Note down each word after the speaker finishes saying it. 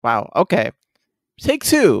Wow. Okay. Take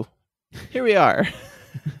two. Here we are.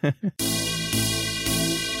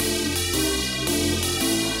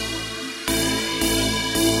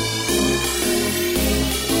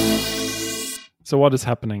 So what is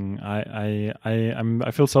happening?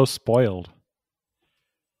 I feel so spoiled.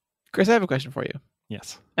 Chris, I have a question for you.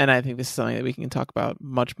 Yes. And I think this is something that we can talk about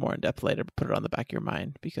much more in depth later, but put it on the back of your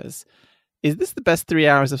mind, because is this the best 3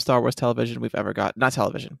 hours of Star Wars television we've ever got? Not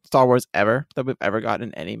television, Star Wars ever, that we've ever got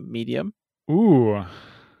in any medium? Ooh,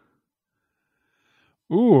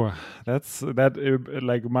 that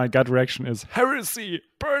like my gut reaction is heresy,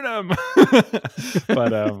 burn them.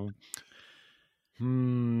 But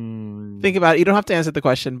think about it. You don't have to answer the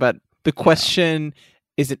question, but the question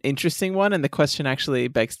is an interesting one, and the question actually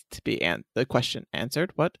begs to be the question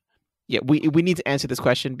answered. What? Yeah, we need to answer this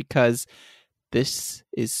question because this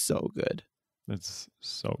is so good. It's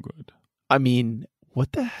so good. I mean,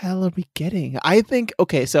 what the hell are we getting? I think,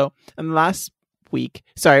 okay, so in the last week,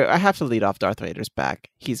 sorry, I have to lead off Darth Vader's back.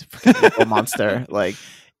 He's a monster. Like,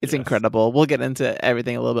 it's incredible. We'll get into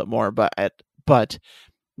everything a little bit more, but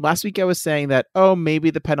last week I was saying that,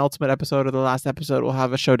 maybe the penultimate episode or the last episode will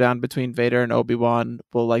have a showdown between Vader and Obi-Wan.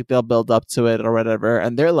 They'll build up to it or whatever.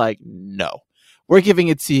 And they're like, no, we're giving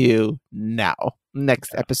it to you now,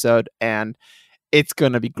 next episode. And it's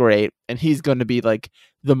going to be great. And he's going to be like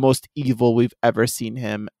the most evil we've ever seen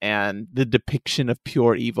him, and the depiction of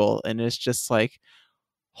pure evil. And it's just like,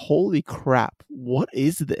 holy crap, what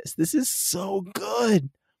is this? This is so good.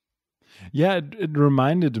 Yeah, it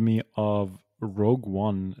reminded me of Rogue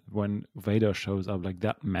One when Vader shows up. Like,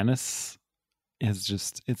 that menace is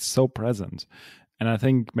just, it's so present. And I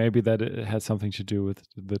think maybe that it has something to do with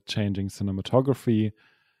the changing cinematography,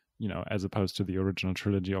 as opposed to the original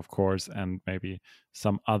trilogy, of course, and maybe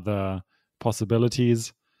some other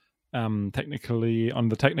possibilities technically on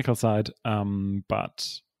the technical side.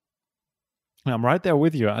 But I'm right there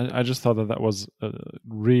with you. I just thought that was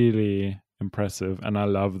really impressive, and I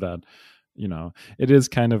love that. It is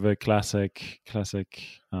kind of a classic.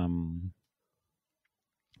 How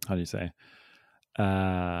do you say?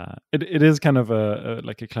 It is kind of a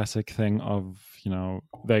classic thing of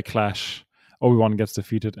they clash. Obi-Wan gets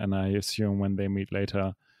defeated, and I assume when they meet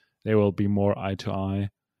later, they will be more eye to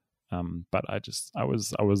eye. But I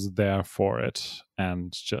was there for it,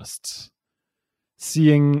 and just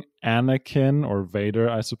seeing Anakin or Vader,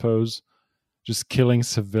 I suppose, just killing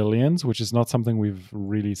civilians, which is not something we've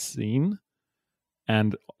really seen,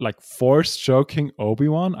 and like force choking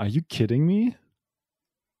Obi-Wan. Are you kidding me?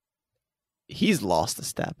 He's lost a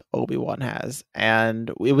step, Obi-Wan has, and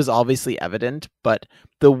it was obviously evident, but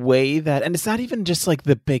the way that, and it's not even just like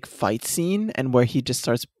the big fight scene and where he just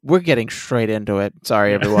starts, we're getting straight into it,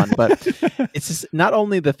 sorry everyone, but it's just not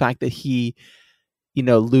only the fact that he,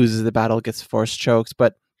 loses the battle, gets force choked,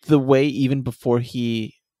 but the way even before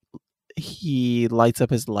he lights up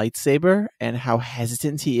his lightsaber and how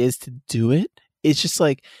hesitant he is to do it, it's just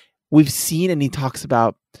like, we've seen, and he talks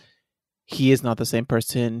about, he is not the same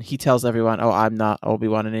person. He tells everyone, I'm not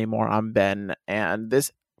Obi-Wan anymore, I'm Ben. And this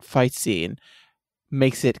fight scene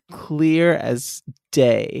makes it clear as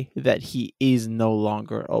day that he is no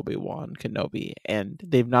longer Obi-Wan Kenobi. And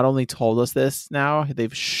they've not only told us this now,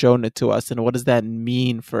 they've shown it to us. And what does that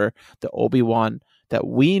mean for the Obi-Wan that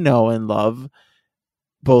we know and love,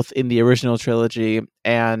 both in the original trilogy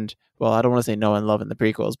and, well, I don't want to say know and love in the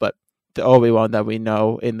prequels, but the Obi-Wan that we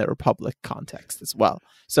know in the Republic context as well.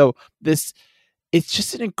 So it's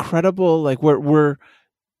just an incredible, like, we're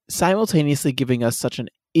simultaneously giving us such an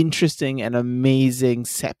interesting and amazing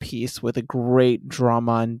set piece with a great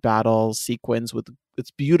drama and battle sequence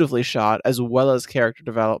it's beautifully shot, as well as character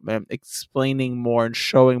development, explaining more and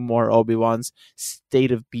showing more Obi-Wan's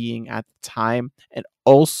state of being at the time, and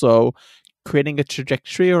also creating a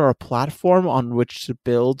trajectory or a platform on which to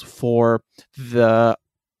build for the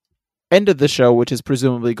end of the show, which is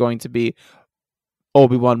presumably going to be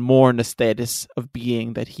Obi-Wan more in the status of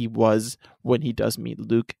being that he was when he does meet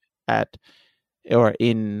Luke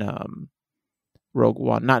in Rogue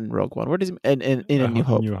One, not in Rogue One. Where does in A New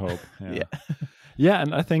Hope? New Hope. Yeah. Yeah,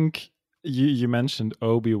 and I think you mentioned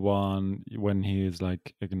Obi-Wan when he is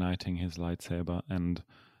like igniting his lightsaber, and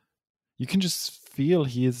you can just feel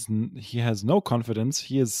he has no confidence.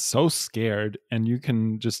 He is so scared, and you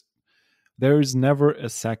can just, there is never a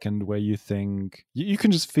second where you think, you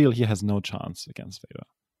can just feel he has no chance against Vader.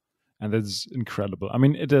 And that's incredible. I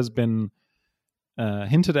mean, it has been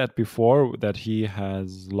hinted at before that he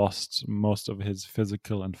has lost most of his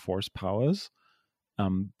physical and force powers.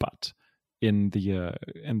 But in the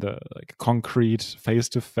like concrete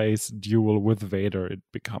face-to-face duel with Vader, it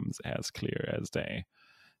becomes as clear as day.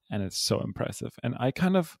 and it's so impressive. And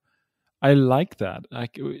I like that.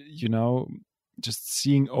 Like, just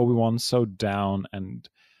seeing Obi-Wan so down and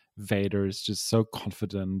Vader is just so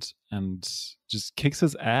confident and just kicks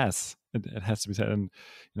his ass. It has to be said. And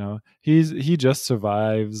he just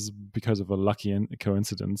survives because of a lucky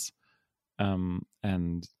coincidence. And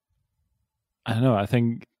I don't know. I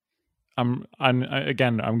think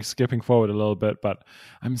I'm skipping forward a little bit, but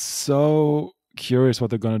I'm so curious what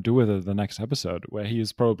they're going to do with it the next episode, where he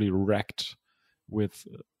is probably wrecked with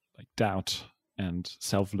like doubt and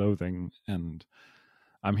self-loathing, and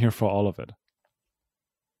I'm here for all of it.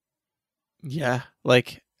 Yeah,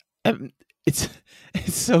 like it's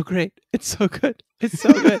so great. It's so good. It's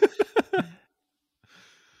so good.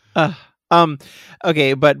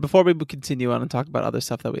 Okay, but before we continue on and talk about other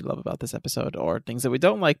stuff that we love about this episode or things that we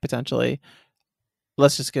don't like potentially,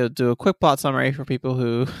 let's just go do a quick plot summary for people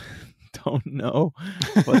who don't know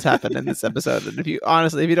what's happened in this episode. And if you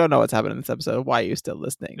don't know what's happened in this episode, why are you still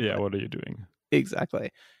listening? Yeah, what are you doing?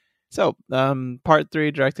 Exactly. So, part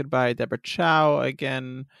 3, directed by Deborah Chow,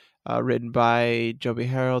 again, written by Joby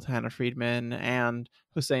Harold, Hannah Friedman, and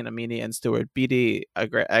Hussein Amini and Stuart Beatty,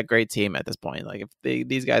 a great team at this point. Like, if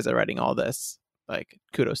these guys are writing all this, like,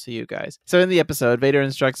 kudos to you guys. So in the episode, Vader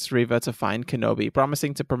instructs Reva to find Kenobi,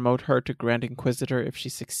 promising to promote her to Grand Inquisitor if she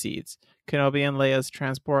succeeds. Kenobi and Leia's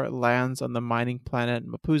transport lands on the mining planet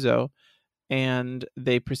Mapuzo, and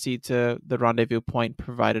they proceed to the rendezvous point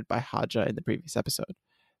provided by Haja in the previous episode.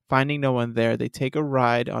 Finding no one there, they take a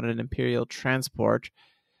ride on an Imperial transport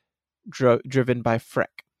driven by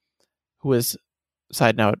Freck, who is,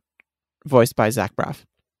 side note, voiced by Zach Braff.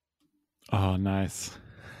 Oh, nice.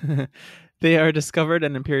 They are discovered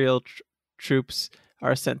and Imperial troops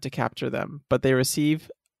are sent to capture them, but they receive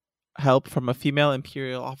help from a female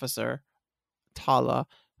Imperial officer, Tala,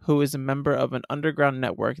 who is a member of an underground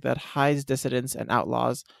network that hides dissidents and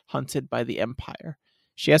outlaws hunted by the Empire.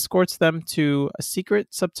 She escorts them to a secret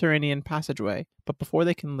subterranean passageway, but before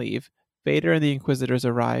they can leave, Vader and the Inquisitors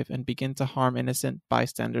arrive and begin to harm innocent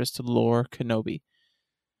bystanders to lure Kenobi.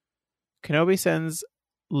 Kenobi sends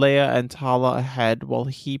Leia and Tala ahead while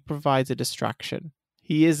he provides a distraction.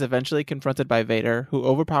 He is eventually confronted by Vader, who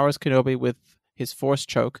overpowers Kenobi with his Force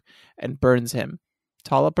choke and burns him.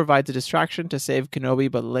 Tala provides a distraction to save Kenobi,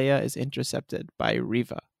 but Leia is intercepted by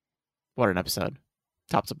Reva. What an episode.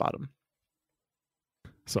 Top to bottom.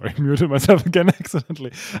 Sorry, muted myself again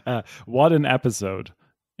accidentally. What an episode.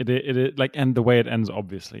 It like, and the way it ends,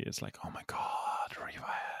 obviously, is like, oh my god, Reva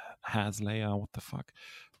has Leia, what the fuck?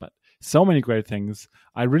 But so many great things.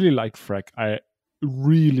 I really liked Freck. I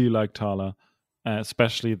really liked Tala,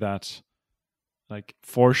 especially that like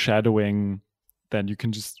foreshadowing that you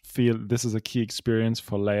can just feel this is a key experience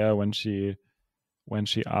for Leia when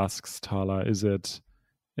she asks Tala, is it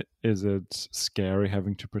scary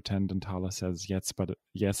having to pretend? And Tala says yes,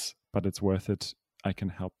 but it's worth it. I can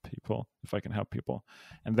help people if I can help people.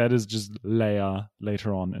 And that is just Leia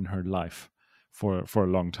later on in her life for a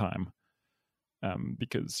long time.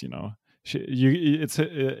 Because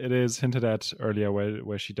it is hinted at earlier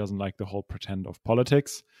where she doesn't like the whole pretend of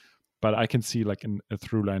politics, but I can see like in a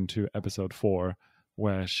through line to episode 4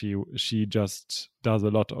 where she just does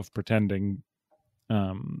a lot of pretending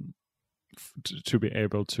to be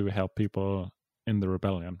able to help people in the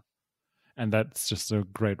rebellion, and that's just a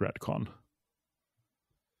great retcon.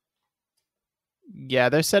 Yeah,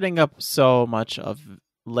 they're setting up so much of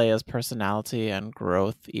Leia's personality and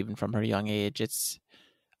growth, even from her young age.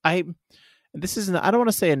 I don't want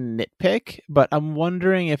to say a nitpick, but I'm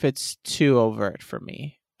wondering if it's too overt for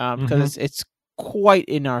me. Because it's quite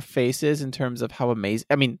in our faces in terms of how amazing.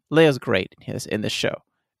 I mean, Leia's great in this show.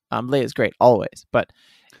 Leia's great always, but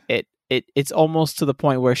it's almost to the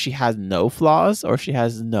point where she has no flaws, or she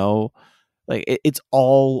has no, like, it's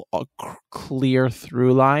all a clear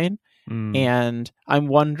through line. And I'm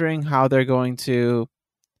wondering how they're going to,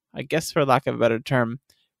 I guess for lack of a better term,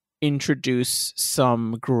 introduce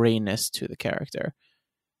some grayness to the character.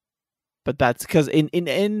 But that's because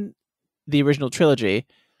in the original trilogy,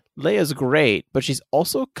 Leia's great, but she's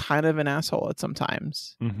also kind of an asshole at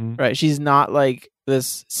sometimes. Right? She's not like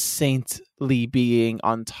this saintly being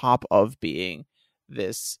on top of being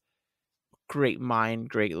this great mind,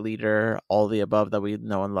 great leader, all the above that we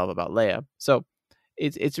know and love about Leia. So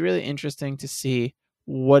it's really interesting to see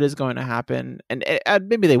what is going to happen, and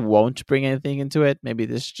maybe they won't bring anything into it. Maybe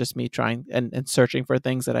this is just me trying and searching for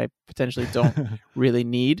things that I potentially don't really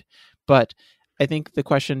need. But I think the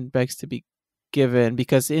question begs to be given,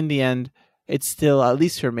 because in the end, it's still, at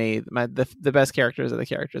least for me, the best characters are the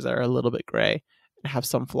characters that are a little bit gray and have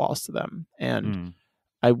some flaws to them. And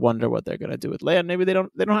I wonder what they're going to do with Leia. Maybe they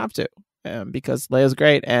don't have to. because Leia's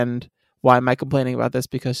great. And why am I complaining about this?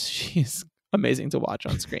 Because she's amazing to watch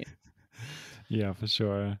on screen. Yeah, for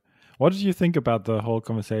sure. What did you think about the whole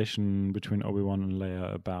conversation between Obi-Wan and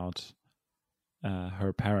Leia about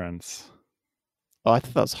her parents? Oh, I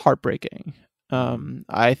thought that was heartbreaking.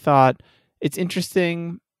 I thought it's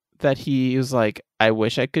interesting that he was like, I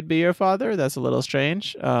wish I could be your father. That's a little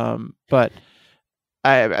strange. But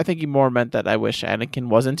I think he more meant that I wish Anakin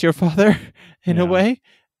wasn't your father in a way.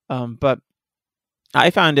 But I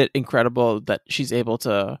found it incredible that she's able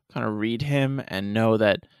to kind of read him and know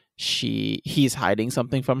that he's hiding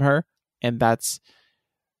something from her. And that's,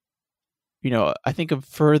 I think a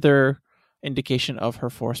further indication of her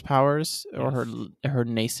force powers or her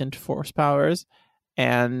nascent force powers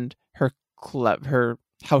and her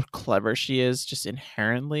how clever she is just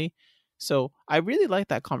inherently. So I really like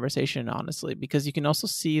that conversation, honestly, because you can also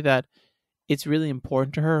see that it's really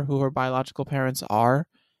important to her who her biological parents are.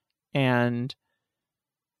 And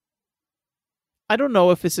I don't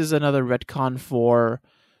know if this is another retcon for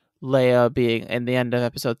Leia being in the end of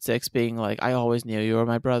episode 6 being like, I always knew you were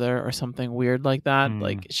my brother, or something weird like that.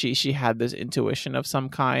 Like she had this intuition of some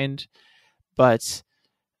kind, but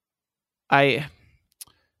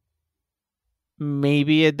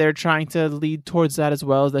maybe they're trying to lead towards that as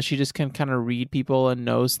well, as that she just can kind of read people and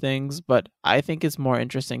knows things. But I think it's more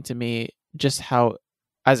interesting to me just how,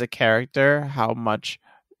 as a character, how much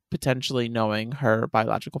potentially knowing her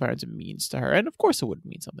biological parents means to her. And of course it would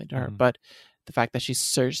mean something to her, but the fact that she's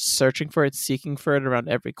searching for it, seeking for it around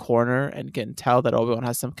every corner, and can tell that Obi-Wan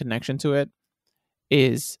has some connection to it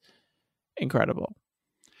is incredible.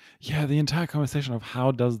 Yeah, the entire conversation of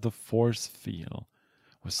how does the Force feel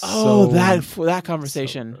was that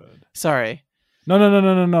conversation. So sorry. No.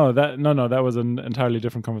 That was an entirely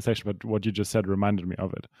different conversation. But what you just said reminded me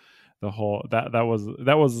of it. The whole that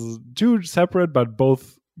was two separate but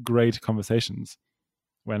both great conversations.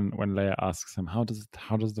 When Leia asks him, how does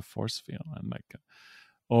the Force feel? And like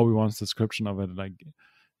Obi-Wan's description of it, like,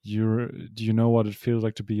 do you know what it feels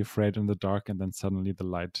like to be afraid in the dark, and then suddenly the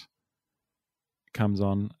light comes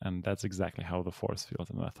on, and that's exactly how the Force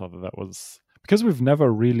feels. And I thought that was, because we've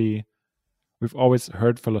always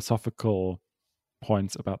heard philosophical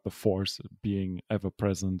points about the Force being ever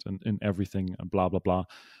present and in everything and blah blah blah,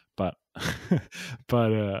 but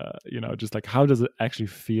just like, how does it actually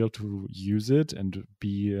feel to use it and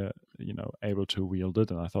be able to wield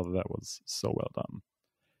it? And I thought that was so well done.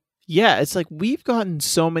 Yeah, it's like we've gotten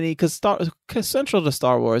so many, because central to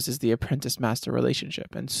Star Wars is the apprentice-master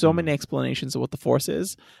relationship, and so many explanations of what the Force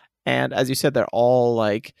is. And as you said, they're all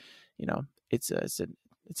like, it's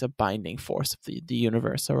a binding force of the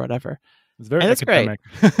universe or whatever. It's very academic.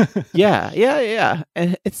 Great. Yeah.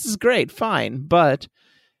 And it's great, fine. But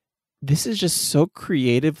this is just so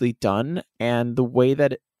creatively done. And the way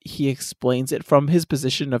that he explains it from his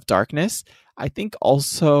position of darkness, I think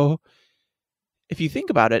also, if you think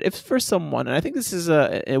about it, if for someone, and I think this is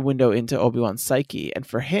a window into Obi-Wan's psyche, and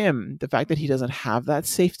for him, the fact that he doesn't have that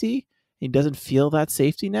safety, he doesn't feel that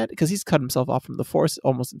safety net, because he's cut himself off from the Force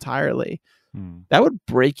almost entirely. That would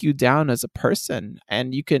break you down as a person.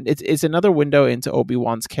 And it's another window into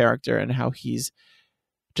Obi-Wan's character and how he's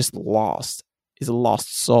just lost. He's a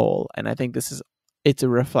lost soul. And I think it's a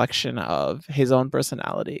reflection of his own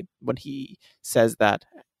personality when he says that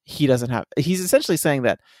he's essentially saying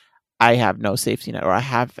that I have no safety net, or I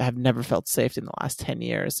have never felt safe in the last 10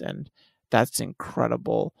 years. And that's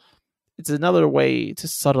incredible. It's another way to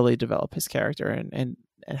subtly develop his character and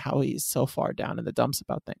how he's so far down in the dumps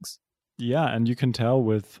about things. Yeah, and you can tell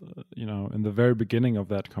with, in the very beginning of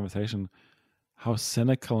that conversation, how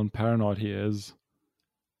cynical and paranoid he is.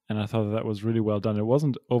 And I thought that was really well done. It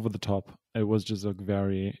wasn't over the top. It was just like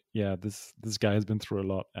this guy has been through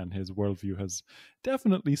a lot, and his worldview has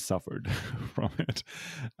definitely suffered from it.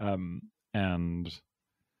 And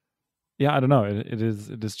yeah, I don't know. It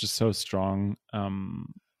is just so strong.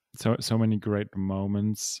 So many great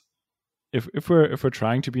moments. If we're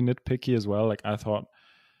trying to be nitpicky as well, like I thought,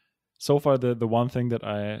 so far the one thing that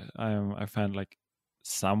I find like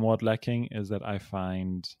somewhat lacking is that I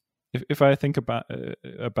find, if I think about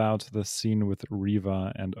the scene with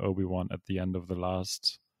Reva and Obi-Wan at the end of the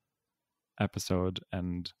last episode,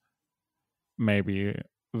 and maybe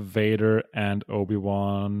Vader and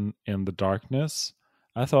Obi-Wan in the darkness,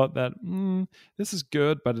 I thought that this is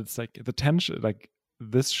good, but it's like the tension, like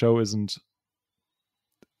this show isn't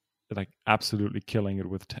like absolutely killing it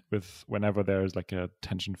with whenever there's like a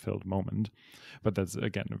tension-filled moment. But that's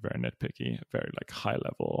again very nitpicky, very like high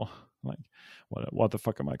level. Like what the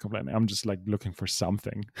fuck am I complaining? I'm just like looking for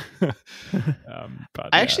something. But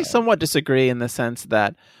I actually somewhat disagree in the sense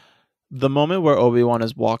that the moment where Obi-Wan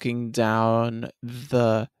is walking down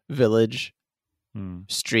the village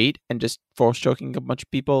street and just force choking a bunch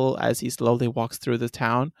of people as he slowly walks through the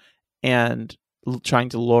town and trying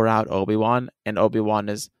to lure out Obi-Wan, and Obi-Wan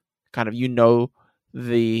is kind of,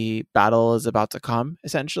 the battle is about to come,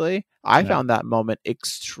 essentially. I found that moment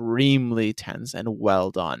extremely tense and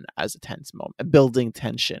well done as a tense moment, building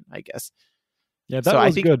tension, I guess. Yeah, that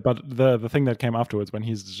was good, but the thing that came afterwards when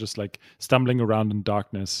he's just like stumbling around in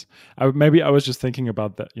darkness, I was just thinking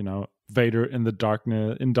about that, Vader in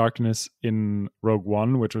darkness in Rogue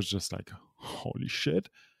One, which was just like, holy shit.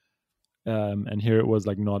 And here it was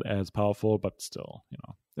like not as powerful, but still,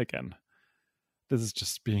 again, this is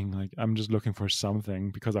just being like, I'm just looking for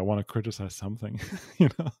something because I want to criticize something,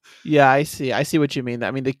 Yeah, I see what you mean.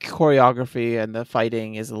 I mean, the choreography and the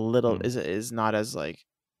fighting is a little is not as like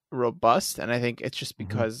robust, and I think it's just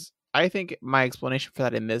because I think my explanation for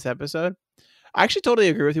that in this episode, I actually totally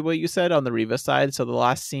agree with you what you said on the Reva side. So the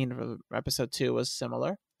last scene of episode 2 was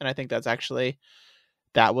similar, and I think that's actually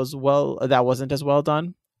that wasn't as well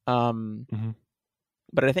done.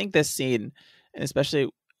 But I think this scene, and especially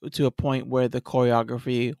to a point where the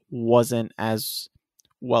choreography wasn't as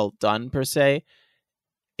well done per se,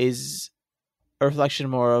 is a reflection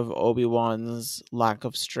more of Obi-Wan's lack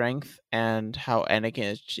of strength and how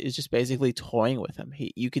Anakin is just basically toying with him.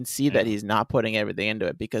 You can see that he's not putting everything into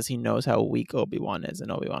it because he knows how weak Obi-Wan is,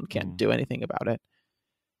 and Obi-Wan can't do anything about it.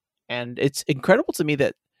 And it's incredible to me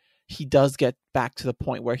that he does get back to the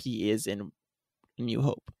point where he is in New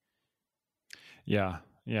Hope. Yeah,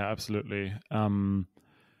 absolutely. I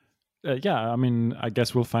mean, I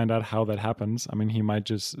guess we'll find out how that happens. I mean, he might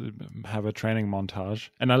just have a training montage.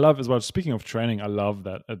 And I love as well, speaking of training, I love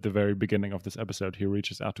that at the very beginning of this episode, he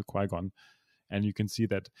reaches out to Qui-Gon. And you can see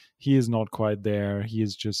that he is not quite there. He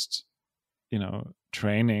is just,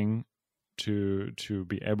 training to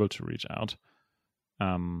be able to reach out.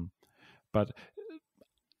 But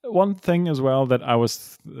one thing as well that I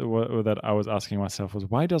was asking myself was,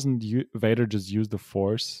 why doesn't Vader just use the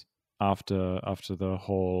Force after the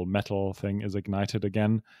whole metal thing is ignited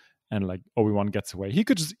again, and like Obi-Wan gets away? He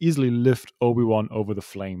could just easily lift Obi-Wan over the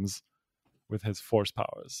flames with his Force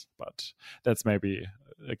powers, but that's maybe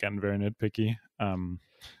again very nitpicky.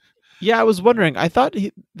 Yeah, I was wondering. I thought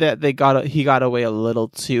he got away a little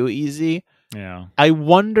too easy. Yeah, I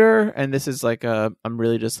wonder, and this is like I'm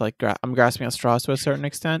really just like I'm grasping at straws to a certain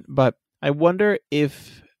extent, but I wonder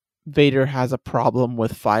if Vader has a problem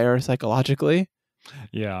with fire psychologically.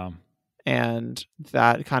 Yeah. And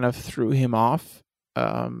that kind of threw him off.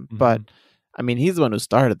 But I mean, he's the one who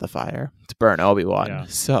started the fire to burn Obi-Wan,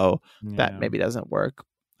 so that maybe doesn't work.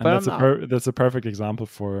 And that's a perfect example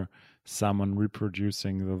for someone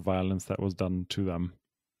reproducing the violence that was done to them.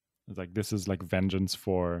 It's like, this is like vengeance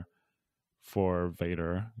for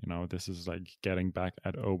Vader. This is like getting back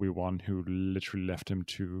at Obi-Wan, who literally left him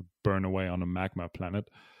to burn away on a magma planet.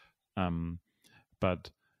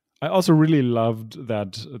 But I also really loved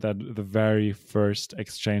that the very first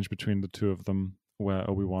exchange between the two of them, where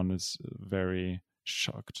Obi-Wan is very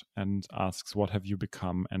shocked and asks, "What have you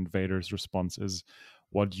become?" And Vader's response is,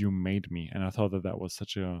 "What you made me." And I thought that was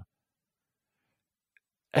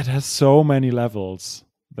it has so many levels,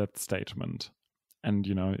 that statement. And,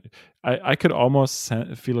 I could almost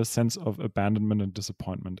feel a sense of abandonment and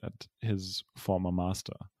disappointment at his former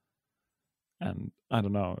master. And I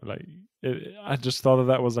don't know, like, I just thought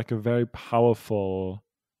that was like a very powerful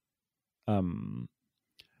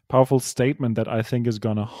statement that I think is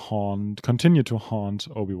going to continue to haunt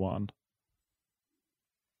Obi-Wan.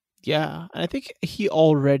 Yeah, and I think he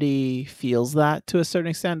already feels that to a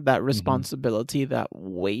certain extent, that responsibility, that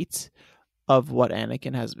weight of what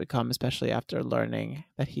Anakin has become, especially after learning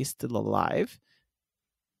that he's still alive.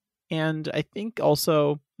 And I think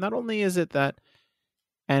also, not only is it that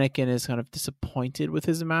Anakin is kind of disappointed with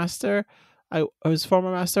his master, his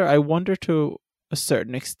former master, I wonder to a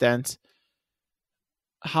certain extent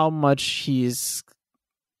how much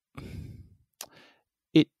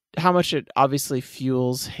it obviously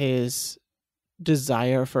fuels his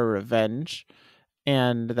desire for revenge,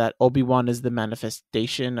 and that Obi-Wan is the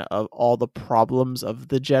manifestation of all the problems of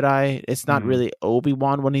the Jedi. It's not really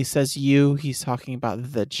Obi-Wan when he says you, he's talking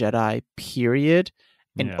about the Jedi, period.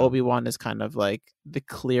 And Obi-Wan is kind of like the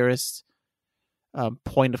clearest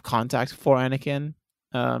point of contact for Anakin.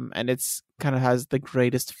 And it's kind of has the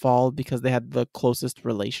greatest fall because they had the closest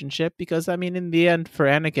relationship. Because, I mean, in the end, for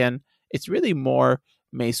Anakin, it's really more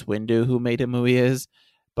Mace Windu who made him who he is.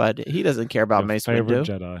 But he doesn't care about Mace Windu.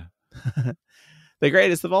 Jedi. The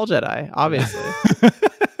greatest of all Jedi, obviously.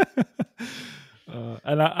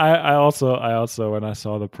 And I also, when I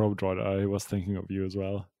saw the probe droid, I was thinking of you as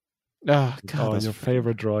well. Oh God, Oh, that's your freaking.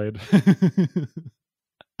 favorite droid.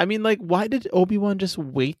 I mean, like, why did Obi-Wan just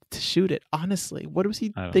wait to shoot it? Honestly, what was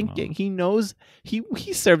he I don't thinking? know. He knows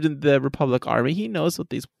he served in the Republic Army. He knows what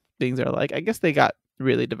these things are like. I guess they got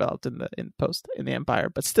really developed in the Empire,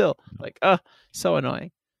 but still, like, so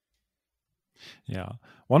annoying. Yeah.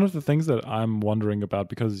 One of the things that I'm wondering about,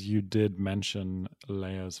 because you did mention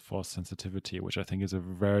Leia's force sensitivity, which I think is a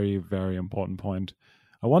very, very important point.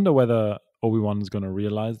 I wonder whether Obi-Wan is going to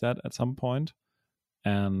realize that at some point.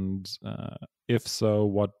 And if so,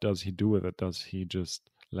 what does he do with it? Does he just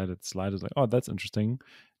let it slide? It's like, oh, that's interesting.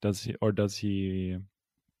 Does he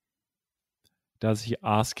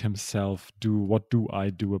ask himself, what do I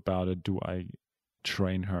do about it? Do I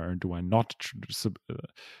train her? Do I not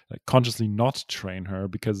like consciously not train her?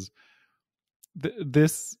 Because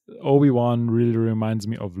this Obi-Wan really reminds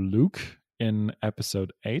me of Luke in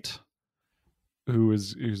episode 8,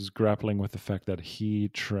 who's grappling with the fact that he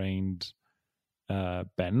trained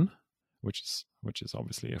Ben, which is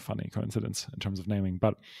obviously a funny coincidence in terms of naming,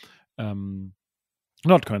 but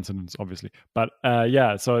not coincidence, obviously. But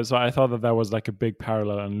yeah, so I thought that was like a big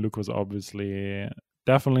parallel, and Luke was obviously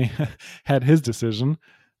definitely had his decision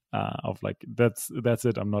of like, that's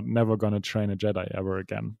it. I'm never gonna train a Jedi ever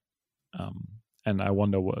again. And I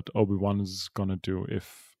wonder what Obi-Wan is gonna do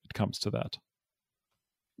if it comes to that.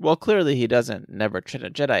 Well, clearly he doesn't never train a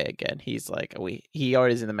Jedi again. He's like he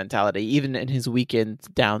already is in the mentality, even in his weakened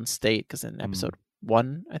down state. Because in episode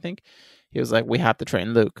 1, I think he was like, we have to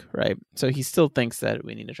train Luke, right? So he still thinks that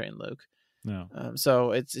we need to train Luke. Yeah.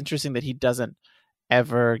 So it's interesting that he doesn't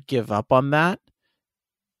ever give up on that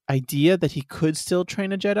idea that he could still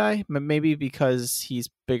train a Jedi. Maybe because he's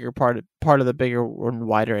part of the bigger and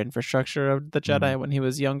wider infrastructure of the Jedi when he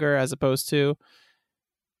was younger, as opposed to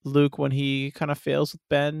Luke when he kind of fails with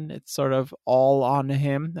Ben. It's sort of all on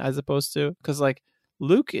him, as opposed to, because like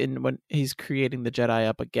Luke when he's creating the Jedi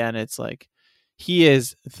up again, it's like he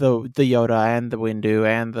is the Yoda and the Windu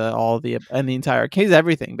and the entire, he's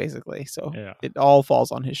everything basically. So Yeah. it all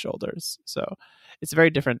falls on his shoulders. So it's a very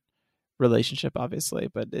different relationship, obviously,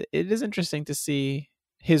 but it is interesting to see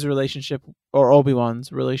his relationship, or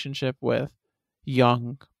Obi-Wan's relationship, with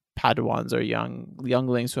young Padawans or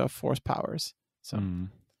younglings who have Force powers. So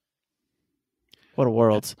what a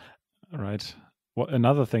world. Right. Well,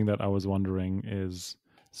 another thing that I was wondering is,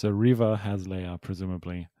 so Reva has Leia,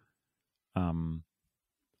 presumably.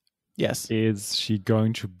 Yes. Is she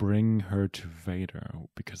going to bring her to Vader?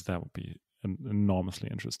 Because that would be enormously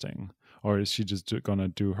interesting. Or is she just going to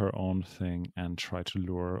do her own thing and try to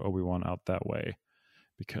lure Obi-Wan out that way?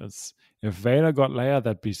 Because if Vader got Leia,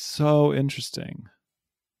 that'd be so interesting.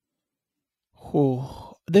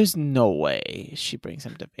 There's no way she brings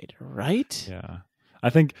him to Vader, right? Yeah. I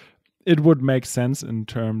think it would make sense in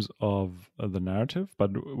terms of the narrative,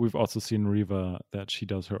 but we've also seen Reva that she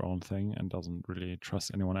does her own thing and doesn't really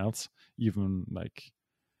trust anyone else, even like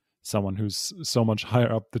someone who's so much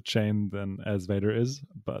higher up the chain than as Vader is.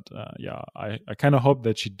 But yeah, I kind of hope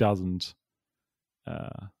that she doesn't,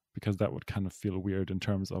 because that would kind of feel weird in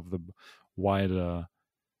terms of the wider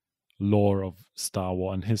lore of Star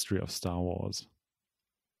Wars and history of Star Wars.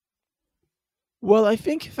 Well, I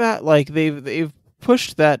think that like they've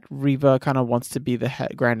pushed that Reva kind of wants to be the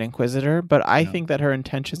Grand Inquisitor, but I think that her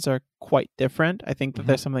intentions are quite different. I think that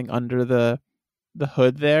there's something under the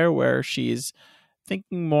hood there where she's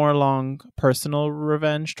thinking more along personal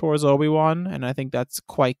revenge towards Obi-Wan, and I think that's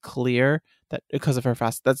quite clear that because of her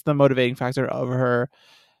that's the motivating factor of her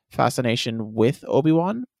fascination with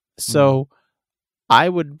Obi-Wan. So I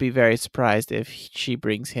would be very surprised if she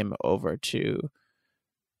brings him over to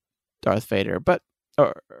Darth Vader, but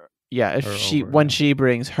when she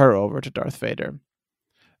brings her over to Darth Vader.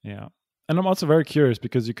 Yeah. And I'm also very curious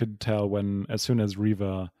because you could tell as soon as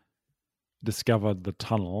Reva discovered the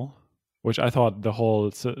tunnel, which I thought the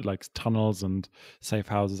whole like tunnels and safe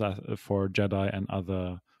houses for Jedi and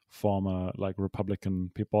other former like Republican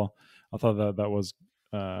people, I thought that was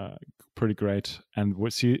pretty great. And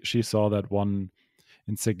she saw that one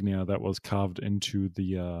insignia that was carved into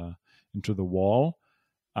the wall.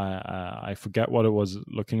 I forget what it was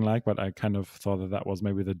looking like, but I kind of thought that was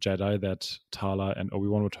maybe the Jedi that Tala and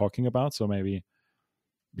Obi-Wan were talking about. So maybe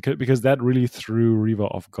because that really threw Reva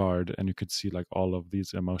off guard, and you could see like all of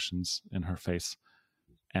these emotions in her face.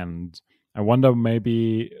 And I wonder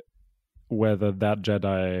maybe whether that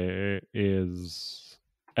Jedi is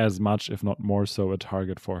as much, if not more so, a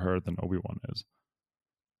target for her than Obi-Wan is.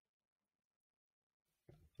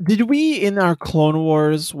 Did we, in our Clone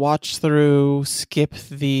Wars skip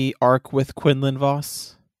the arc with Quinlan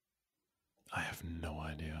Vos? I have no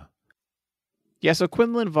idea. Yeah, so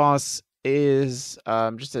Quinlan Vos is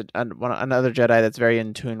just another Jedi that's very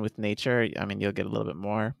in tune with nature. I mean, you'll get a little bit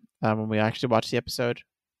more when we actually watch the episode.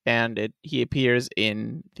 And he appears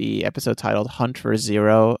in the episode titled Hunt for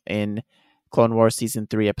Zero in Clone Wars Season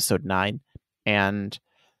 3, Episode 9. And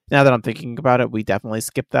now that I'm thinking about it, we definitely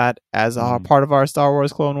skipped that as our part of our Star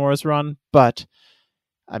Wars Clone Wars run. But,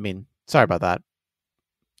 I mean, sorry about that.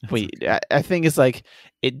 I think it's like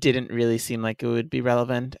it didn't really seem like it would be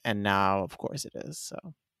relevant, and now, of course, it is. So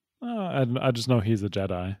I just know he's a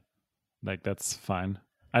Jedi. Like, that's fine.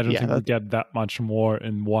 I don't think we get that much more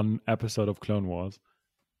in one episode of Clone Wars.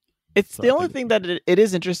 It's the only thing that it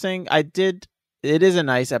is interesting. It is a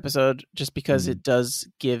nice episode just because it does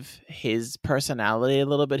give his personality a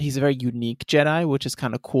little bit. He's a very unique Jedi, which is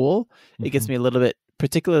kind of cool. It gets me a little bit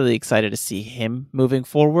particularly excited to see him moving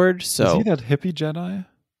forward. So is he that hippie Jedi?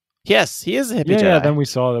 Yes, he is a hippie Jedi. Yeah, then we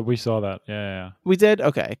saw that. Yeah. We did?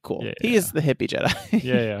 Okay, cool. He is the hippie Jedi.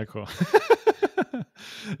 yeah, cool.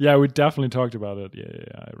 Yeah, we definitely talked about it. Yeah,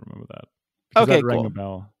 I remember that. Okay, that cool. rang a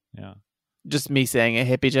bell. Yeah. Just me saying a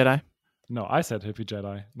hippie Jedi? No, I said hippie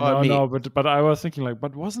Jedi. No, but I was thinking like,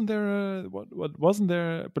 but wasn't there wasn't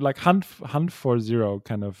there? But like Hunt for Zero,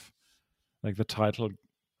 kind of like the title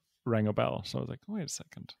rang a bell. So I was like, wait a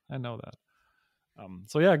second, I know that.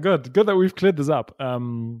 So yeah, good that we've cleared this up.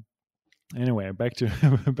 Anyway, back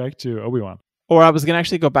to Obi-Wan. Or I was going to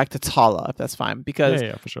actually go back to Tala, if that's fine, because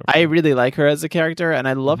yeah, for sure. I really like her as a character, and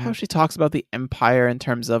I love how she talks about the Empire in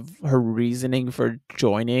terms of her reasoning for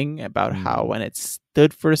joining, about how when it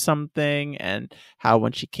stood for something, and how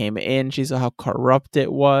when she came in, she saw how corrupt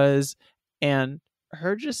it was, and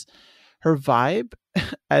her vibe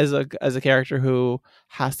as a character who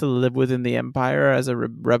has to live within the Empire as a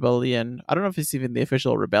rebellion. I don't know if it's even the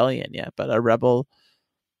official rebellion yet, but a rebel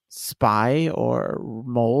spy or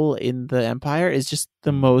mole in the Empire is just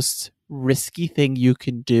the most risky thing you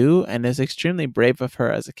can do, and is extremely brave of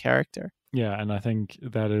her as a character. Yeah, and I think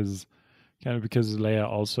that is kind of because Leia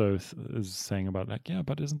also is saying about like, yeah,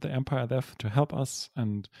 but isn't the Empire there to help us?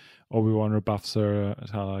 And Obi-Wan rebuffs her.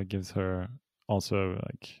 Tala gives her also,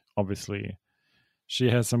 like, obviously she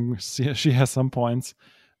has some points.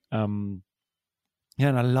 Yeah,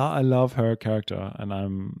 and I love her character, and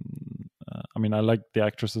I like the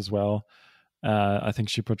actress as well. I think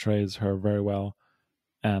she portrays her very well,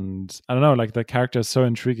 and I don't know, like the character is so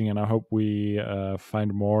intriguing, and I hope we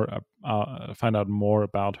find out more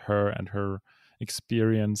about her and her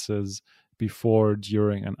experiences before,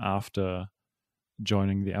 during, and after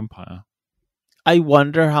joining the Empire. I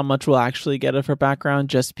wonder how much we'll actually get of her background,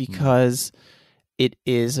 just because it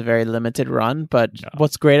is a very limited run. But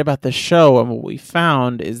what's great about the show and what we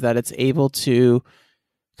found is that it's able to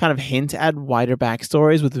kind of hint at wider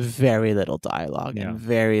backstories with very little dialogue and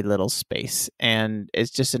very little space. And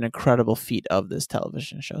it's just an incredible feat of this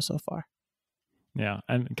television show so far. Yeah,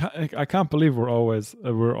 and I can't believe we're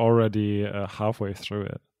already halfway through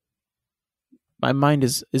it. My mind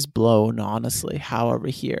is blown, honestly. However,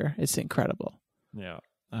 here it's incredible. Yeah.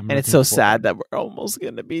 And it's so sad that we're almost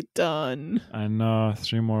going to be done. I know,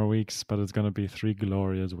 3 more weeks, but it's going to be 3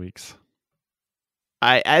 glorious weeks.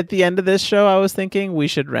 At the end of this show, I was thinking we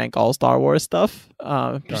should rank all Star Wars stuff,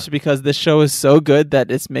 just because this show is so good that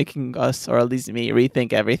it's making us, or at least me,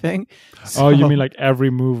 rethink everything. So, you mean like every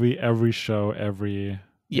movie, every show, every...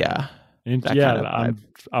 Yeah. I'm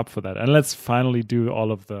up for that. And let's finally do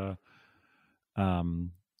all of the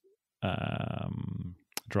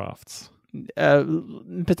drafts.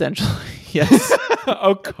 Potentially, yes.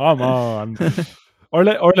 Oh, come on. or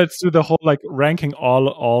let's do the whole like ranking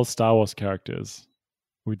all Star Wars characters.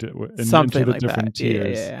 We did something into the like different that.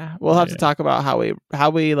 tiers. Yeah. We'll have to talk about how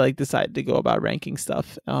we like decide to go about ranking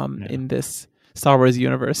stuff in this Star Wars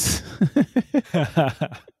universe.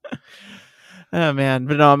 Oh man,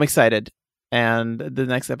 but no, I'm excited, and the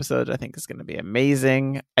next episode I think is going to be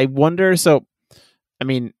amazing. I wonder. So, I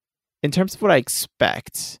mean, in terms of what I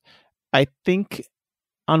expect, I think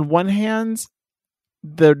on one hand,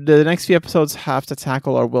 the next few episodes have to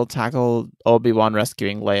tackle or will tackle Obi-Wan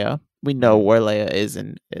rescuing Leia. We know where Leia is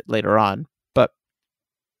later on, but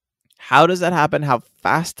how does that happen? How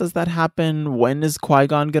fast does that happen? When is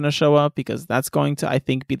Qui-Gon going to show up? Because that's going to, I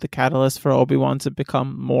think, be the catalyst for Obi-Wan to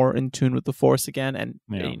become more in tune with the Force again and,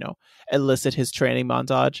 elicit his training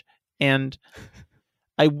montage. And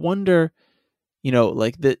I wonder,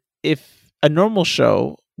 if a normal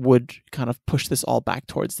show would kind of push this all back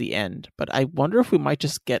towards the end, but I wonder if we might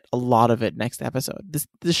just get a lot of it next episode.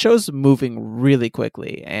 The show's moving really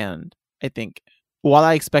quickly, and I think while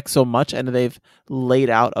I expect so much and they've laid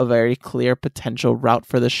out a very clear potential route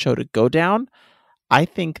for the show to go down, I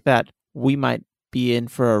think that we might be in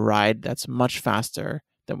for a ride that's much faster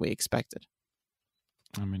than we expected.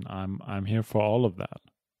 I mean, I'm here for all of that.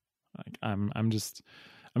 Like I'm just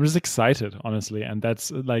excited, honestly, and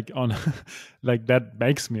that's like on like that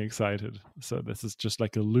makes me excited. So this is just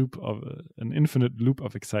like an infinite loop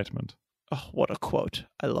of excitement. Oh, what a quote!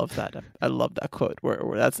 I love that. I love that quote.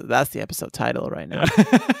 That's the episode title right now.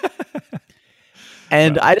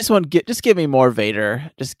 And I just want just give me more Vader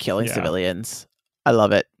just killing civilians. I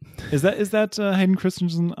love it. Is that Hayden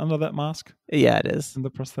Christensen under that mask? Yeah, it is. And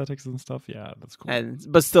the prosthetics and stuff. Yeah, that's cool.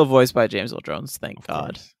 But still voiced by James Earl Jones. Thank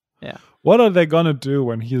God. Yeah. What are they gonna do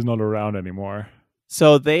when he's not around anymore?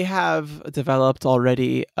 So they have developed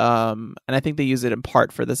already, and I think they use it in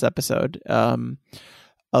part for this episode,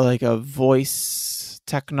 like a voice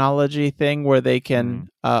technology thing where they can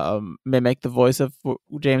mimic the voice of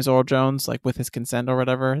James Earl Jones, like with his consent or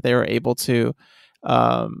whatever. They were able to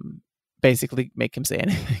basically make him say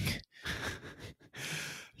anything.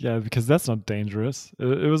 Yeah, because that's not dangerous.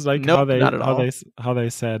 It was like not at all. how they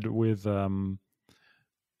said with Luke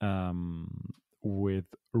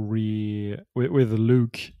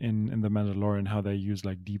in The Mandalorian, how they use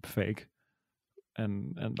like deep fake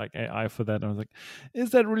and like AI for that. And I was like,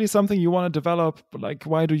 is that really something you want to develop? Like,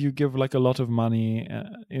 why do you give like a lot of money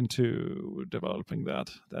into developing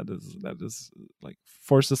that? That is like,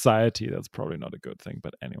 for society, that's probably not a good thing.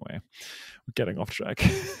 But anyway, we're getting off track.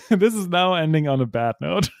 This is now ending on a bad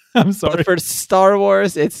note. I'm sorry. But for Star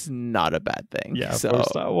Wars, it's not a bad thing. Yeah, for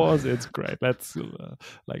Star Wars, it's great. Let's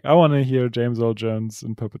like, I want to hear James Earl Jones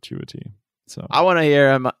in perpetuity. So I want to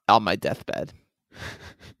hear him on my deathbed.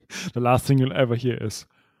 The last thing you'll ever hear is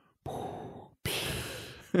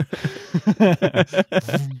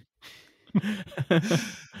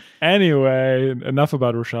anyway, enough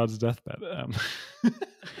about Rashad's deathbed.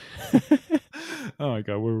 Oh my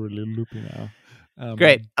god, we're really loopy now.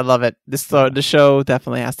 Great, I love it. The show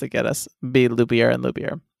definitely has to get us be loopier and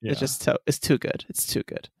loopier. Yeah. It's just it's too good. It's too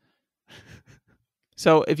good.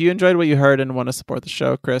 So if you enjoyed what you heard and want to support the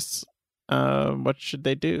show, Chris, what should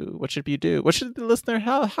they do? What should you do? What should the listener?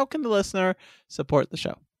 How can the listener support the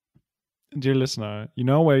show? Dear listener, you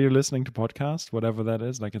know where you're listening to podcast, whatever that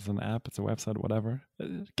is. Like, it's an app, it's a website, whatever.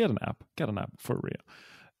 Get an app for real,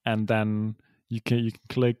 and then you can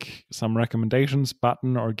click some recommendations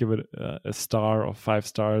button or give it a star or 5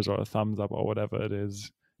 stars or a thumbs up or whatever it is.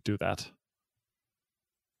 Do that.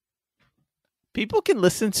 People can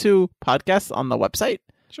listen to podcasts on the website?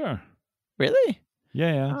 Sure. Really?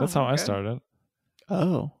 Yeah. That's how I started.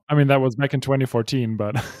 Oh. I mean, that was back in 2014,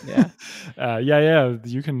 but yeah. Yeah.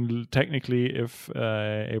 You can technically, if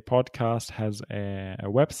a podcast has a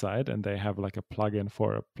website and they have like a plugin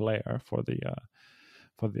for a player for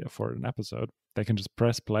an episode, they can just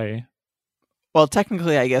press play. Well,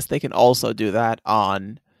 technically, I guess they can also do that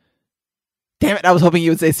on... Damn it, I was hoping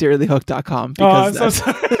you would say seriallyhooked.com. I'm so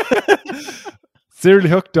sorry.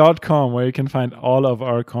 Seriallyhooked.com, where you can find all of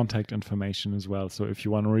our contact information as well. So if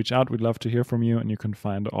you want to reach out, we'd love to hear from you, and you can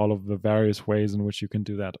find all of the various ways in which you can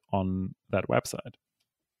do that on that website.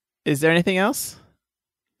 Is there anything else?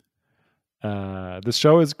 The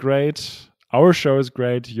show is great. Our show is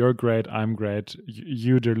great. You're great. I'm great.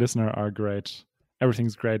 You, dear listener, are great.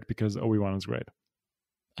 Everything's great because Obi-Wan is great.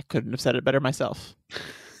 I couldn't have said it better myself.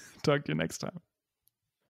 Talk to you next time.